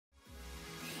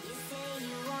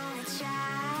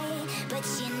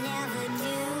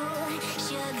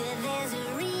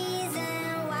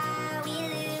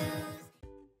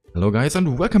Hello guys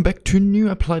and welcome back to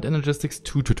new Applied Energistics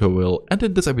 2 tutorial, and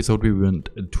in this episode we want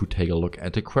to take a look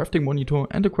at a crafting monitor,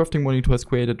 and the crafting monitor is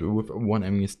created with one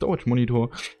ME storage monitor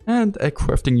and a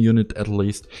crafting unit at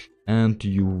least, and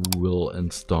you will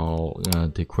install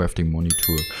the crafting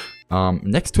monitor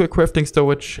next to a crafting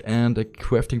storage and a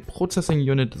crafting processing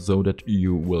unit so that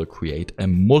you will create a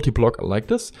multi-block like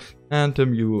this, and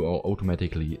you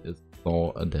automatically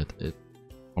install that it's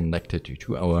connected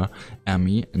to our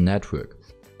ME network.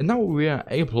 And now we are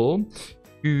able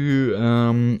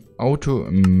to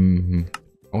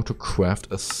auto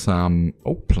craft some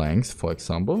oak planks, for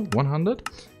example, 100,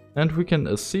 and we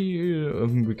can see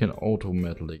we can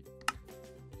automatically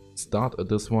start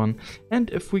this one.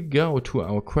 And if we go to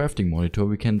our crafting monitor,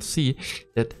 we can see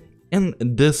that in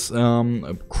this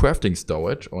crafting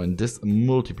storage or in this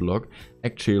multi-block,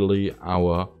 actually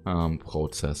our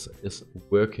process is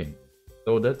working.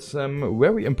 So that's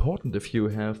very important if you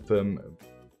have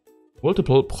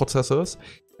multiple processors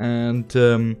and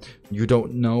you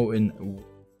don't know in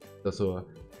processor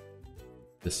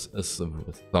this is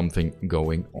something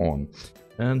going on.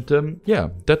 And yeah,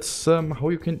 that's how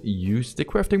you can use the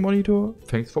crafting monitor.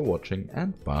 Thanks for watching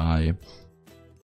and bye.